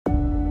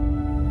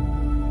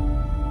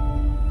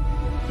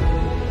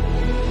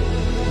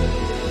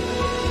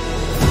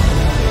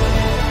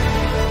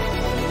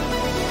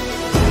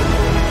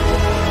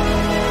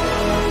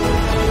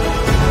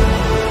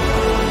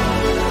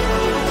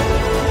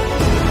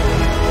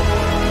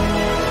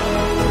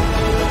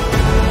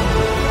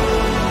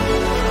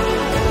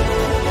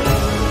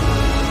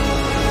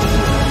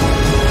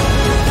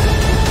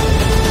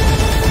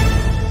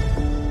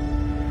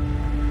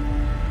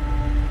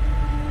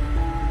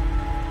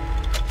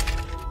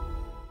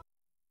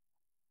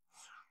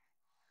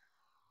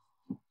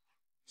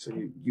So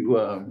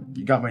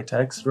you got my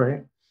text,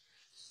 right?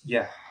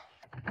 Yeah.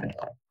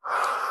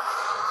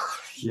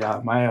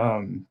 Yeah,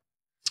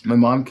 my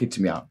mom kicked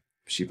me out.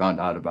 She found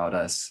out about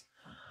us.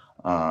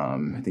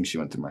 I think she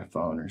went through my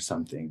phone or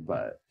something,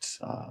 but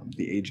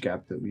the age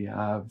gap that we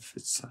have,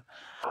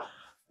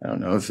 I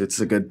don't know if it's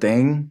a good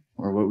thing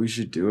or what we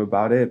should do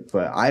about it,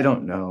 but I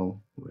don't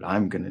know what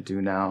I'm gonna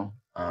do now.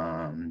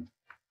 I'm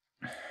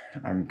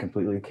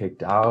completely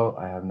kicked out.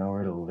 I have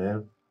nowhere to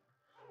live.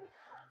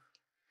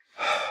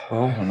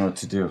 Well, I don't know what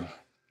to do.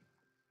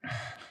 you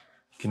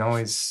can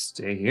always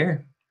stay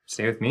here.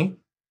 Stay with me.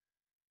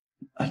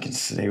 I can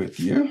stay with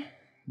you,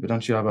 but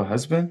don't you have a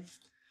husband?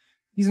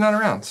 He's not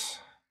around.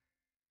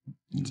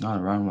 He's not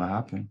around. What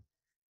happened?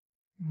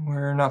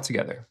 We're not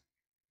together.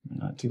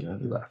 We're not He together.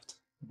 left.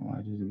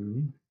 Why did he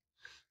leave?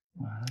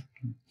 What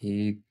happened?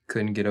 He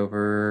couldn't get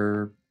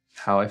over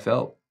how I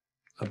felt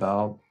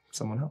about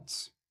someone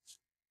else.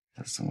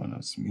 That's someone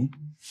else, me?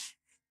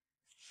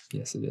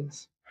 Yes, it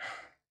is.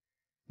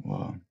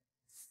 Well,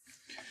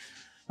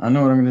 I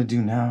know what I'm gonna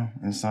do now.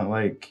 And it's not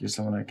like you're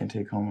someone I can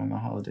take home on the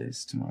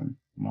holidays to my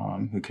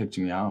mom who kicked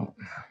me out.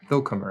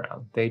 They'll come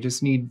around. They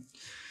just need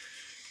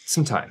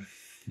some time.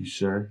 You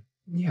sure?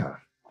 Yeah.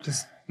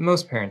 Just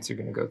most parents are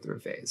going to go through a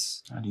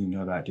phase. How do you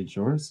know that? Did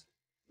yours?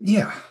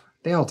 Yeah,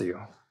 they all do.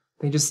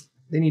 They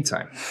need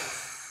time.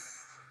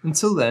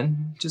 Until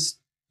then, just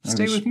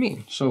stay with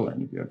me. She'll learn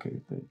to be okay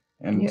with it.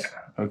 And Yeah.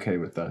 okay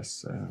with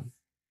us.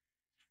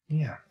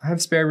 Yeah. I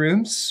have spare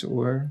rooms,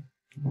 or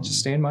I'll just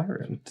stay in my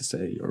room. To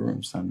say your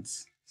room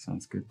sounds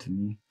good to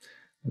me.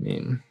 I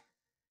mean,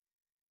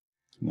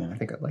 Yeah. I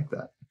think I'd like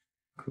that.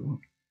 Cool.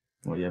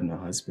 Well, you have no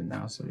husband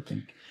now, so I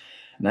think.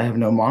 And I have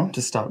no mom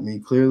to stop me,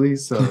 clearly,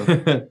 so.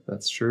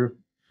 That's true.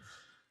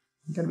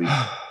 You gotta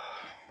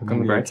look on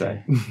the bright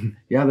side.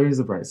 Yeah, there is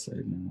a bright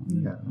side now.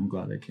 Yeah. I'm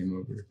glad I came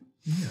over.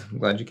 Yeah, I'm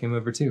glad you came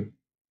over too.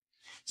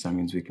 So that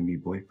means we can be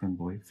boyfriend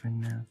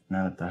now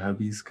that the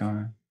hubby's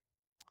gone.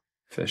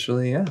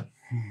 Officially, yeah.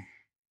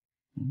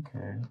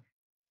 Okay.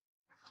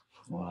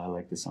 Well, I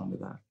like the sound of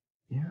that.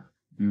 Yeah.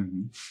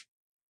 Mm-hmm.